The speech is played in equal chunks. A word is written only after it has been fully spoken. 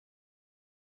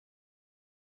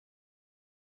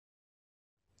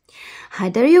Hi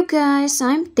there you guys,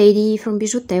 I'm Teddy from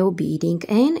BijuTeo Beading,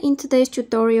 and in today's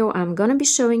tutorial I'm gonna be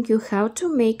showing you how to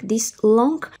make these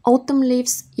long autumn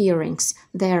leaves earrings.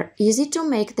 They're easy to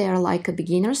make, they're like a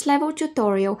beginner's level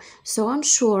tutorial, so I'm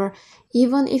sure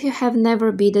even if you have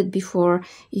never beaded before,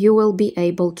 you will be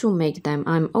able to make them.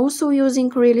 I'm also using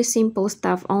really simple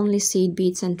stuff, only seed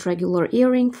beads and regular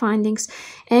earring findings,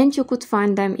 and you could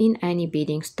find them in any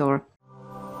beading store.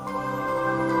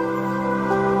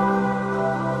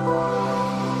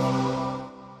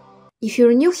 If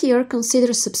you're new here,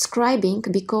 consider subscribing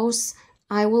because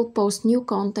I will post new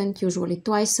content usually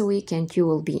twice a week and you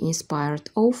will be inspired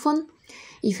often.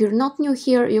 If you're not new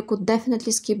here, you could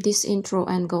definitely skip this intro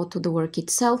and go to the work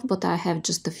itself, but I have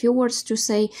just a few words to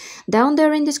say. Down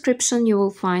there in the description you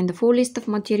will find the full list of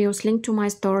materials, link to my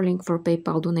store, link for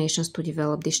PayPal donations to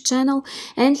develop this channel,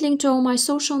 and link to all my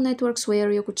social networks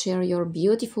where you could share your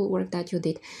beautiful work that you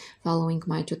did following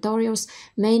my tutorials,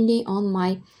 mainly on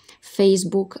my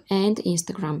Facebook and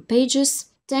Instagram pages.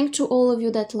 Thanks to all of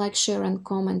you that like, share and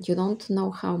comment. You don't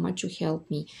know how much you help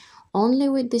me. Only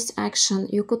with this action.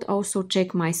 You could also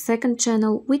check my second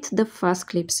channel with the fast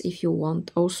clips if you want,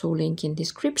 also link in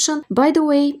description. By the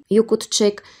way, you could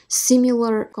check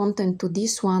similar content to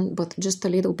this one, but just a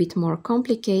little bit more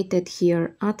complicated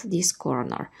here at this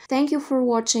corner. Thank you for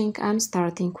watching. I'm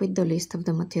starting with the list of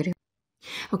the material.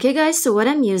 Okay guys, so what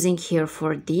I'm using here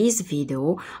for this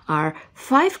video are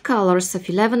 5 colors of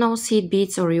 11/0 seed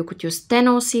beads, or you could use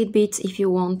 10/0 seed beads if you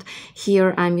want.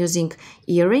 Here I'm using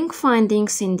earring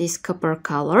findings in this copper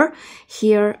color.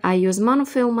 Here I use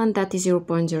monofilament, that is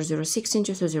 0.006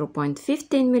 inches or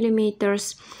 0.15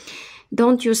 millimeters.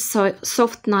 Don't use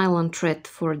soft nylon thread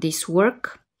for this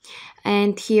work.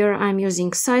 And here I'm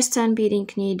using size 10 beading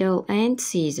needle and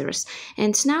scissors.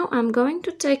 And now I'm going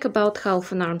to take about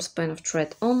half an arm span of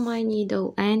thread on my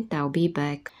needle and I'll be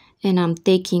back. And I'm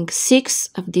taking 6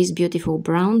 of these beautiful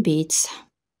brown beads.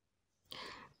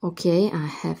 Okay, I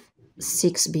have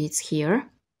 6 beads here.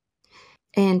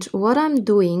 And what I'm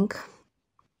doing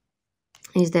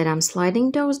is that I'm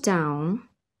sliding those down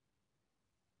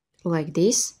like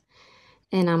this.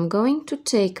 And I'm going to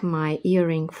take my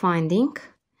earring finding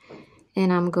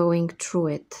and I'm going through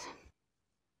it.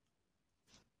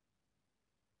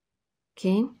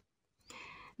 Okay,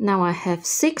 now I have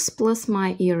 6 plus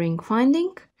my earring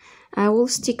finding. I will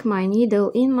stick my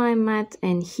needle in my mat,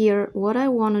 and here what I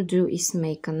want to do is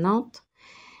make a knot,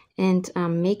 and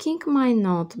I'm making my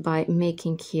knot by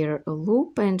making here a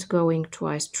loop and going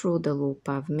twice through the loop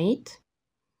I've made,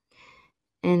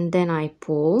 and then I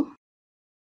pull.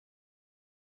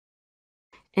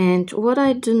 And what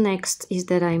I do next is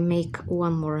that I make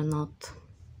one more knot,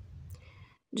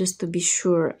 just to be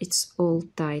sure it's all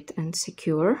tight and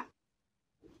secure.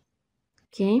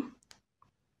 Okay.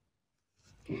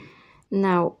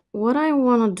 Now, what I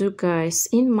want to do, guys,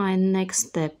 in my next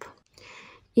step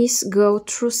is go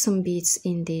through some beads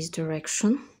in this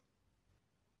direction.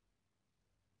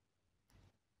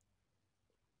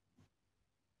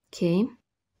 Okay.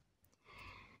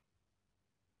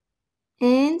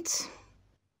 And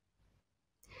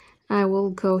I will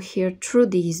go here through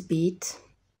this bead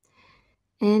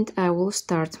and I will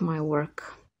start my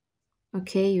work.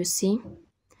 Okay, you see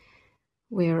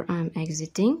where I'm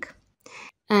exiting.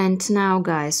 And now,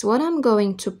 guys, what I'm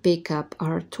going to pick up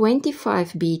are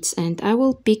 25 beads, and I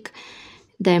will pick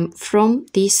them from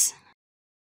this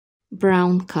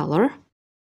brown color.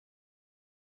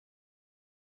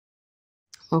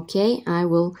 Okay, I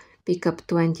will pick up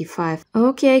 25.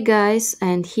 Okay, guys,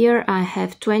 and here I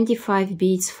have 25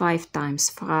 beads, 5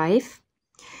 times 5.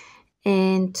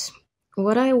 And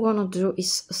what I want to do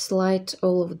is slide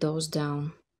all of those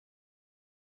down.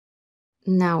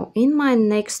 Now, in my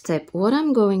next step, what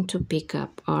I'm going to pick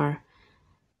up are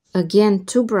again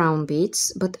 2 brown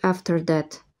beads, but after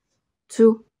that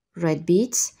 2 red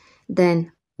beads,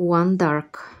 then 1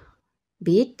 dark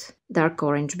bead, dark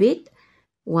orange bead,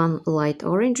 1 light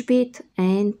orange bead,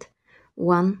 and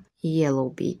 1 yellow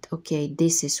bead. Okay,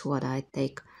 this is what I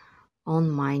take on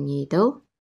my needle,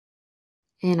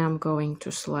 and I'm going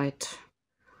to slide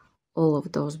all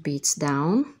of those beads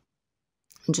down,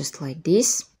 just like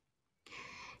this.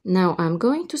 Now I'm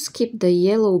going to skip the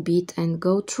yellow bead and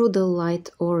go through the light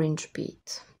orange bead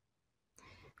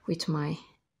with my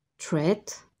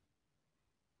thread,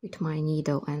 with my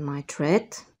needle and my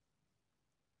thread.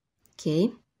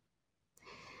 Okay.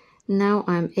 Now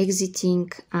I'm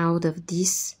exiting out of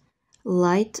this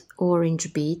light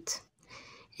orange bead,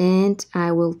 and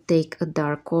I will take a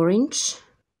dark orange,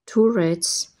 2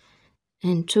 reds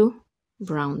and 2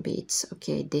 brown beads.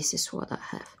 Okay, this is what I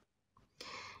have.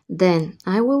 Then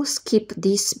I will skip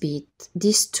this bead,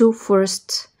 these 2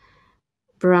 first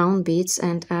brown beads,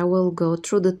 and I will go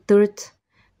through the third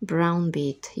brown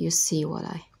bead. You see what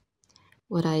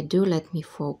I do. Let me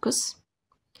focus.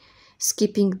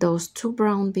 Skipping those 2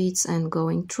 brown beads and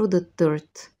going through the third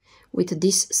with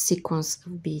this sequence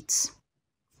of beads.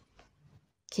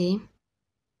 Okay,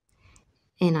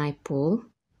 and I pull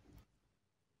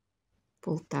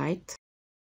tight.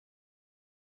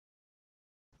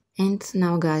 And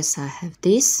now guys, I have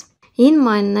this. In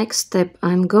my next step,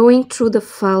 I'm going through the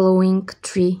following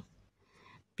 3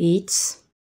 beads,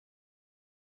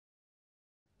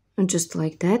 just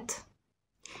like that.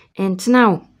 And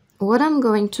now what I'm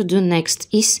going to do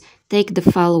next is take the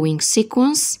following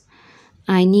sequence.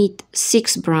 I need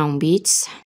 6 brown beads.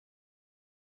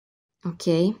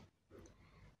 Okay,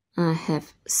 I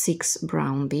have 6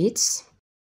 brown beads.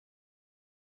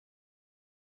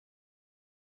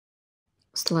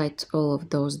 Slide all of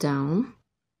those down.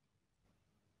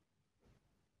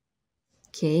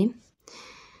 Okay,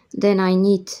 then I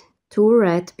need 2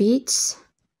 red beads,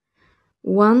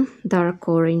 1 dark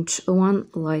orange, 1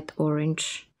 light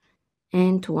orange,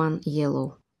 and 1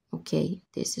 yellow. Okay,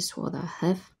 this is what I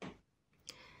have.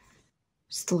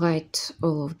 Slide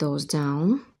all of those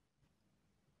down.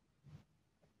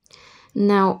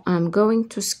 Now I'm going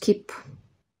to skip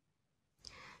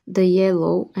the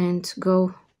yellow and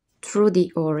go through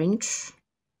the orange,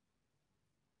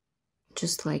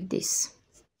 just like this.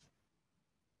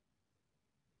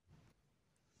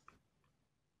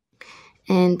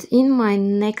 And in my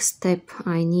next step,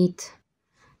 I need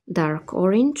dark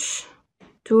orange,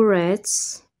 2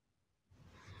 reds,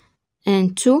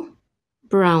 and 2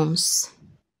 browns.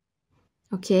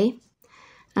 Okay,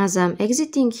 as I'm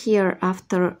exiting here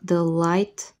after the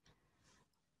light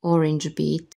orange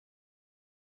bead,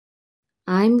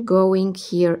 I'm going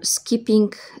here,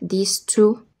 skipping these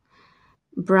 2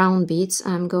 brown beads.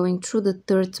 I'm going through the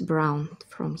third brown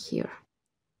from here.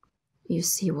 You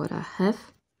see what I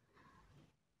have.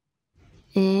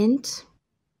 And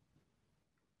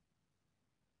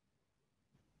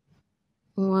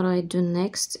what I do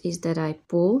next is that I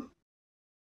pull.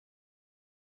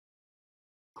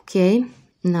 Okay,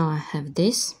 now I have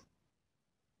this.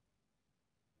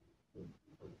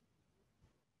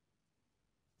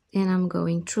 And I'm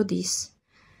going through these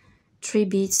 3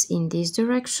 beads in this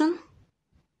direction.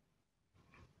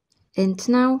 And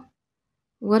now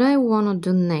what I want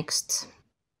to do next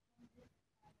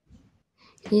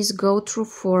is go through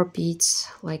 4 beads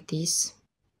like this.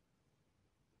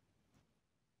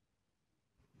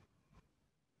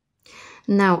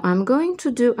 Now I'm going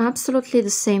to do absolutely the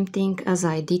same thing as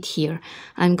I did here.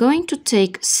 I'm going to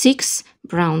take 6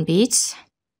 brown beads.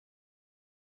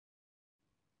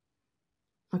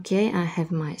 Okay, I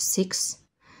have my 6.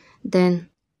 Then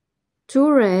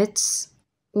 2 reds,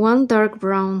 1 dark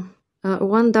brown,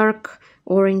 1 dark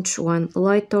orange, 1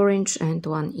 light orange, and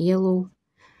 1 yellow.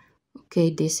 Okay,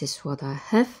 this is what I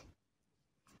have.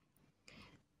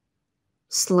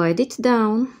 Slide it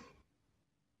down.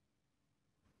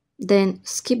 Then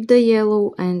skip the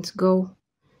yellow and go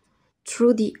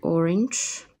through the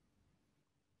orange,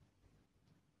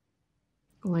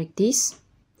 like this.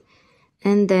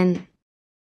 And then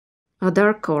a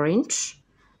dark orange,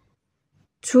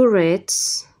 2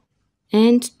 reds,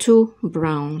 and 2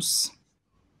 browns.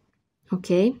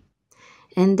 Okay,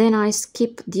 and then I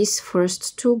skip these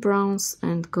first 2 browns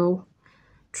and go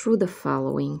through the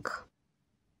following.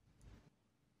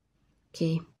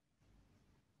 Okay,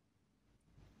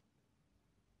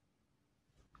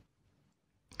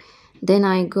 then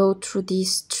I go through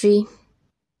these 3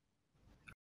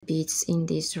 beads in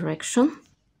this direction.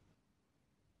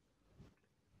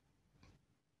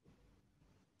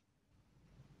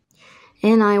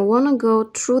 And I want to go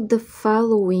through the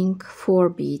following 4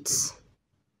 beads.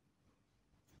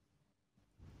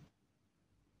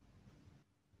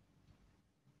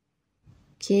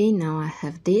 Okay, now I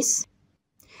have this.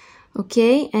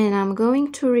 Okay, and I'm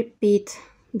going to repeat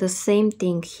the same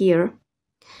thing here.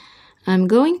 I'm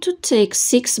going to take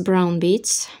 6 brown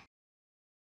beads,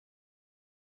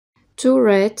 2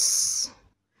 reds,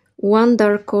 1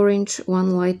 dark orange,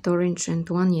 1 light orange, and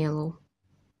 1 yellow.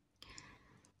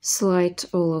 Slide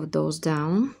all of those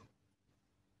down.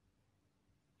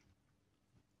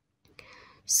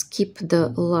 Skip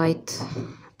the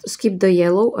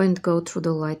yellow and go through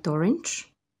the light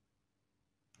orange.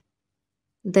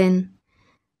 Then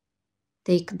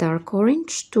take dark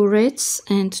orange, 2 reds,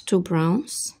 and 2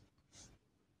 browns.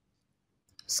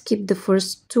 Skip the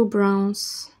first 2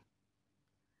 browns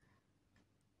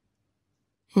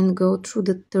and go through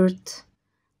the third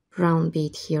brown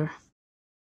bead here.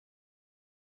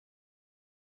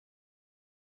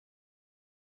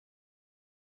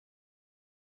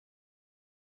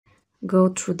 go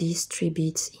through these 3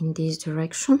 beads in this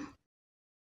direction,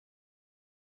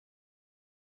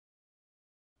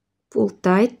 pull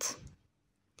tight,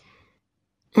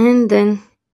 and then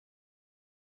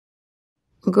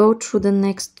go through the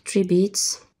next 3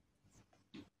 beads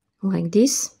like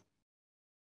this.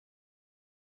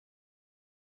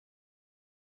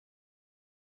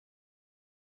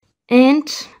 And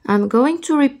I'm going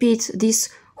to repeat this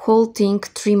whole thing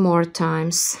 3 more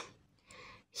times.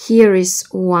 Here is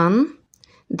 1,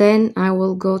 then I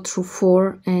will go through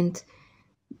 4 and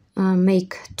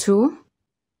make 2,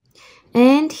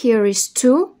 and here is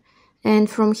 2, and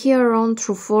from here on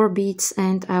through 4 beads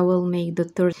and I will make the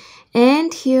third.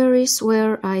 And here is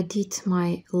where I did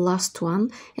my last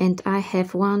one, and I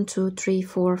have 1, 2, 3,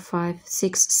 4, 5,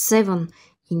 6, 7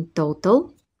 in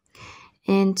total.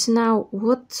 And now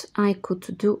what I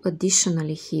could do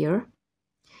additionally here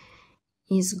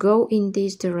is go in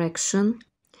this direction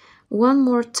one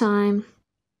more time.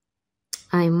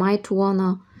 I might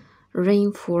wanna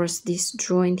reinforce this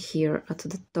joint here at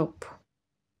the top,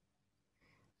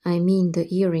 I mean the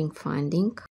earring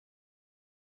finding.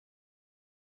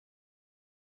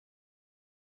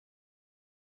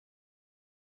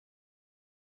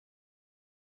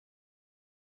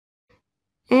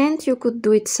 And you could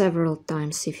do it several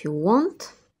times if you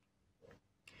want.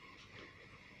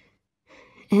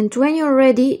 And when you're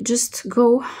ready, just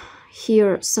go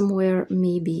here somewhere,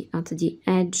 maybe at the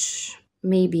edge,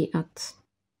 maybe at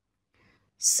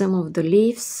some of the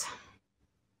leaves,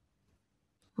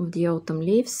 of the autumn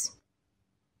leaves.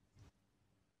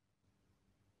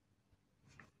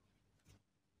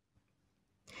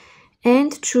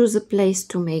 And choose a place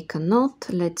to make a knot,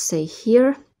 let's say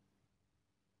here.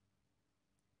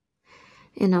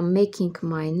 And I'm making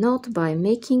my knot by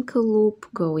making a loop,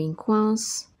 going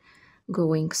once,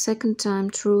 going second time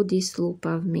through this loop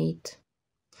I've made.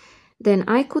 Then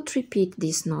I could repeat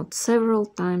this knot several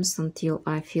times until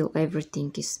I feel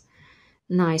everything is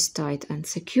nice, tight and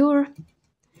secure.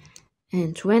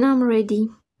 And when I'm ready,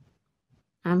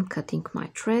 I'm cutting my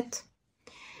thread.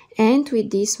 And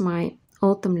with this, my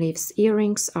autumn leaves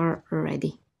earrings are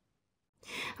ready.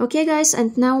 Okay guys,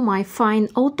 and now my fine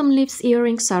autumn leaves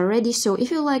earrings are ready, so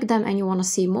if you like them and you want to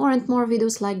see more and more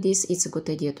videos like this, it's a good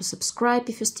idea to subscribe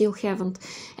if you still haven't,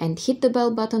 and hit the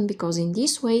bell button, because in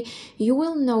this way you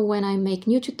will know when I make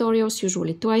new tutorials,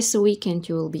 usually twice a week, and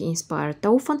you will be inspired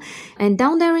often. And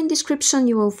down there in description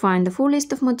you will find the full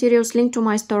list of materials, link to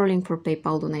my store, link for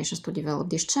PayPal donations to develop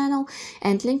this channel,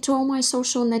 and link to all my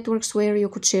social networks where you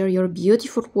could share your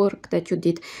beautiful work that you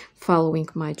did following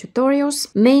my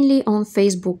tutorials, mainly on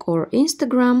Facebook or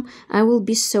Instagram. I will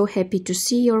be so happy to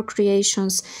see your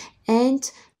creations,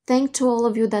 and thank to all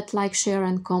of you that like, share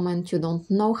and comment. You don't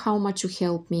know how much you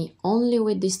help me only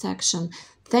with this action.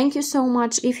 Thank you so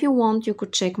much. If you want, you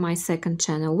could check my second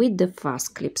channel with the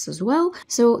fast clips as well.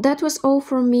 So that was all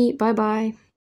from me. Bye bye.